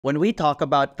When we talk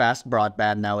about fast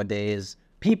broadband nowadays,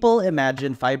 people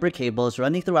imagine fiber cables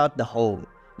running throughout the home,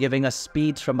 giving us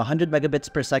speeds from 100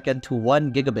 megabits per second to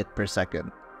 1 gigabit per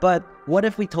second. But what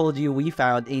if we told you we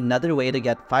found another way to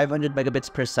get 500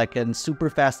 megabits per second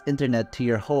super fast internet to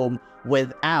your home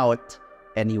without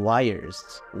any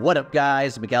wires? What up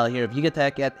guys, Miguel here of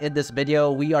Yugatech, and in this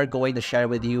video, we are going to share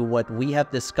with you what we have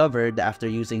discovered after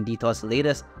using Dito's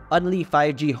latest UNLI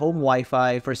 5G home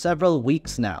Wi-Fi for several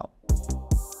weeks now.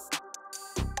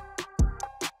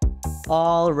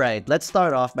 Alright, let's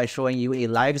start off by showing you a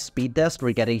live speed test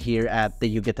we're getting here at the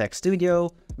Yugatech studio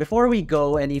before we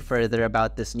go any further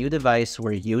about this new device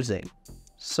we're using.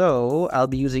 So, I'll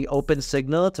be using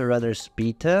OpenSignal to run our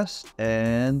speed test,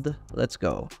 and let's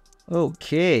go.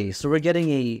 Okay, so we're getting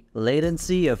a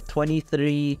latency of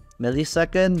 23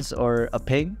 milliseconds or a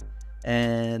ping,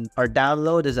 and our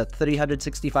download is at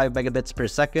 365 megabits per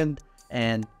second,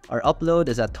 and our upload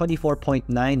is at 24.9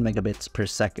 megabits per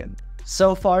second.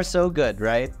 So far, so good,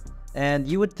 right? And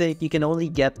you would think you can only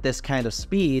get this kind of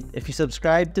speed if you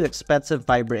subscribe to expensive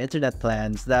fiber internet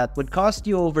plans that would cost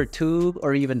you over 2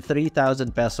 or even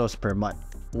 3,000 pesos per month.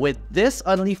 With this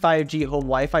UNLI 5G home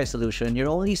Wi-Fi solution, you're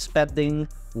only spending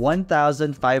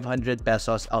 1,500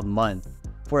 pesos a month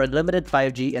for unlimited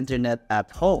 5G internet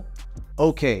at home.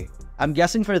 Okay, I'm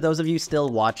guessing for those of you still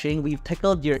watching, we've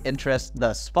tickled your interest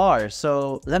thus far,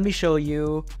 so let me show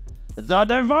you the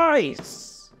device!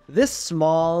 This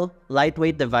small,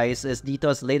 lightweight device is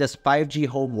Dito's latest 5G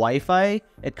home Wi-Fi.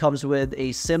 It comes with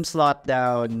a SIM slot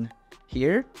down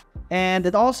here, and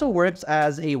it also works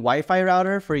as a Wi-Fi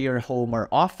router for your home or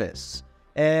office.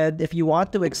 And if you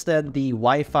want to extend the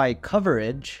Wi-Fi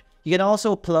coverage, you can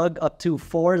also plug up to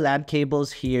 4 LAN cables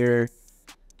here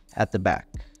at the back.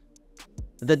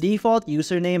 The default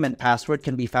username and password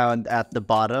can be found at the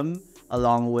bottom,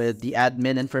 along with the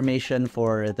admin information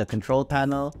for the control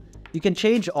panel. You can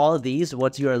change all of these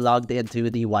once you are logged into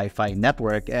the Wi-Fi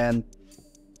network, and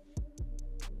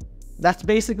that's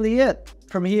basically it.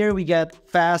 From here, we get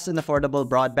fast and affordable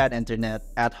broadband internet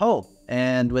at home,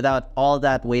 and without all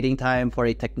that waiting time for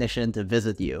a technician to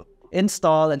visit you.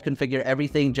 Install and configure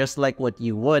everything just like what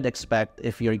you would expect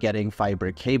if you're getting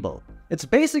fiber cable. It's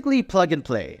basically plug and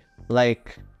play,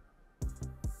 like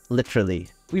literally.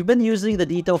 We've been using the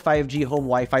Dito 5G home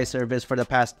Wi-Fi service for the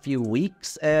past few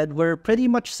weeks, and we're pretty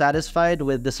much satisfied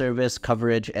with the service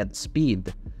coverage and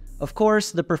speed. Of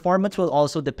course, the performance will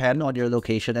also depend on your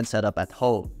location and setup at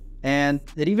home. And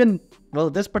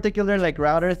this particular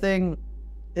router thing,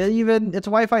 it's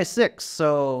Wi-Fi 6,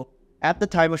 so at the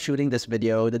time of shooting this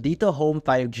video, the Dito Home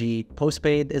 5G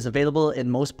postpaid is available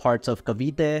in most parts of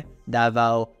Cavite,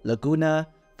 Davao, Laguna,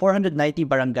 490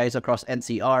 barangays across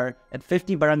NCR, and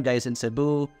 50 barangays in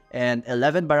Cebu, and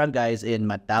 11 barangays in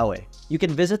Mantaue. You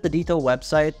can visit the Dito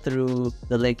website through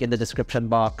the link in the description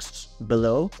box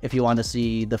below if you want to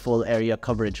see the full area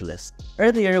coverage list.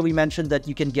 Earlier, we mentioned that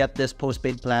you can get this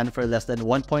postpaid plan for less than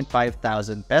 1.5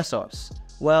 thousand pesos.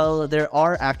 Well, there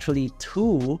are actually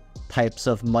 2 types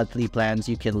of monthly plans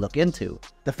you can look into.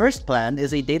 The first plan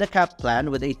is a data cap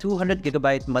plan with a 200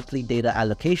 gigabyte monthly data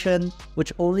allocation,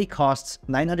 which only costs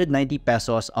 990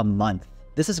 pesos a month.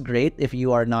 This is great if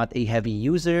you are not a heavy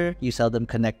user, you seldom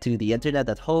connect to the internet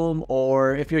at home,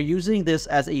 or if you're using this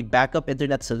as a backup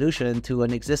internet solution to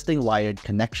an existing wired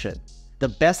connection. The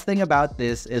best thing about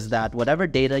this is that whatever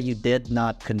data you did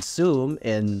not consume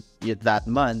in that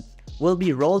month will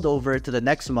be rolled over to the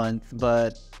next month,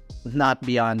 but not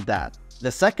beyond that.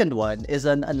 The second one is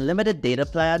an unlimited data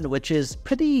plan, which is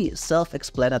pretty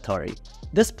self-explanatory.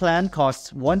 This plan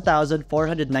costs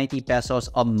 1,490 pesos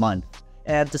a month.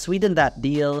 And to sweeten that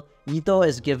deal, Dito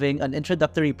is giving an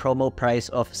introductory promo price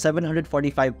of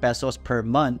 745 pesos per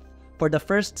month for the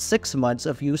first 6 months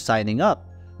of you signing up,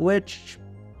 which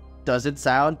doesn't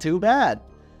sound too bad.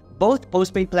 Both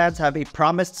postpaid plans have a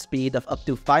promised speed of up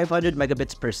to 500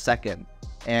 megabits per second.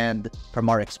 And from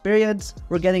our experience,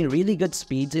 we're getting really good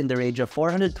speeds in the range of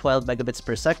 412 megabits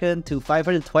per second to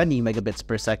 520 megabits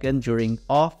per second during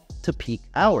off to peak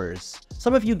hours.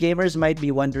 Some of you gamers might be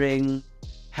wondering,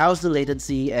 how's the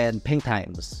latency and ping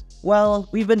times? Well,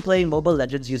 we've been playing Mobile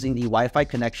Legends using the Wi-Fi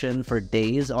connection for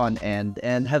days on end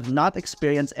and have not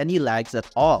experienced any lags at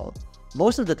all.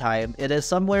 Most of the time, it is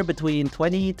somewhere between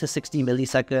 20 to 60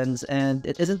 milliseconds, and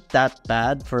it isn't that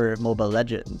bad for Mobile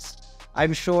Legends.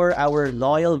 I'm sure our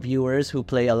loyal viewers who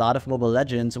play a lot of Mobile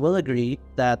Legends will agree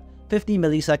that 50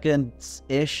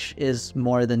 milliseconds-ish is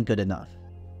more than good enough.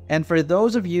 And for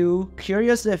those of you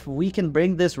curious if we can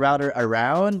bring this router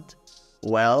around,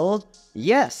 well,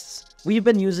 yes! We've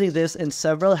been using this in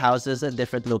several houses in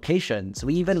different locations.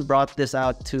 We even brought this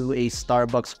out to a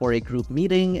Starbucks for a group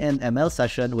meeting and ML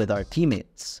session with our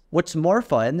teammates. What's more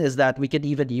fun is that we can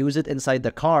even use it inside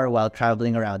the car while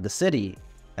traveling around the city.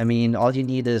 I mean, all you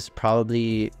need is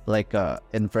probably like a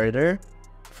inverter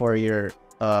for your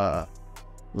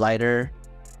lighter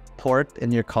port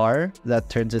in your car that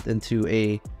turns it into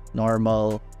a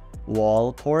normal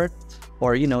wall port.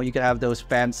 Or, you know, you can have those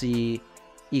fancy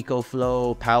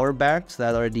EcoFlow power banks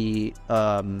that are the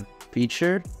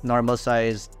featured normal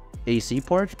sized AC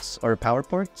ports or power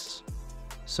ports.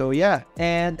 So yeah,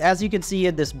 and as you can see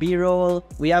in this B-roll,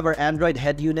 we have our Android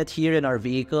head unit here in our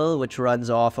vehicle, which runs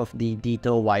off of the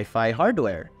Dito Wi-Fi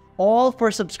hardware. All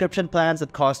for subscription plans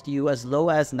that cost you as low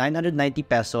as 990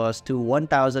 pesos to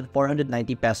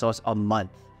 1,490 pesos a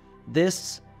month.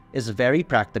 This is very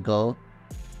practical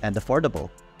and affordable.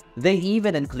 They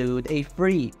even include a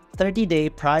free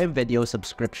 30-day Prime Video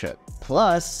subscription.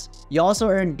 Plus, you also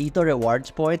earn Dito Rewards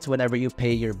points whenever you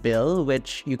pay your bill,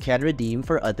 which you can redeem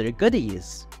for other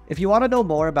goodies. If you want to know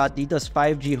more about Dito's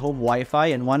 5G home Wi-Fi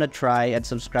and want to try and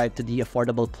subscribe to the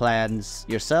affordable plans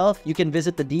yourself, you can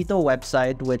visit the Dito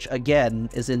website, which again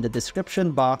is in the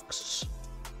description box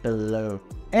below.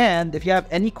 And if you have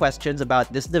any questions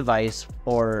about this device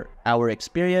or our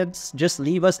experience, just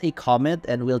leave us a comment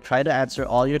and we'll try to answer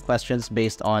all your questions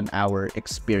based on our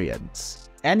experience.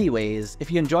 Anyways,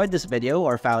 if you enjoyed this video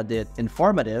or found it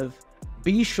informative,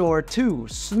 be sure to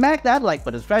smack that like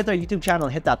button, subscribe to our YouTube channel,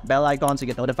 hit that bell icon so you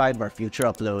get notified of our future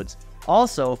uploads.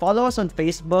 Also, follow us on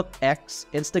Facebook, X,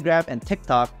 Instagram, and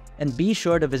TikTok, and be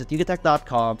sure to visit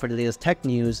yugatech.com for the latest tech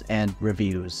news and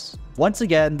reviews. Once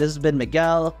again, this has been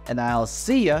Miguel, and I'll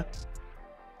see ya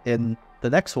in the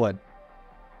next one.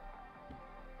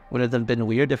 Would it have been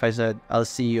weird if I said, I'll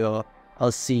see ya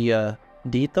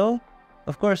Dito?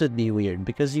 Of course it'd be weird,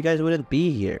 because you guys wouldn't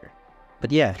be here.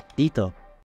 But yeah, Dito.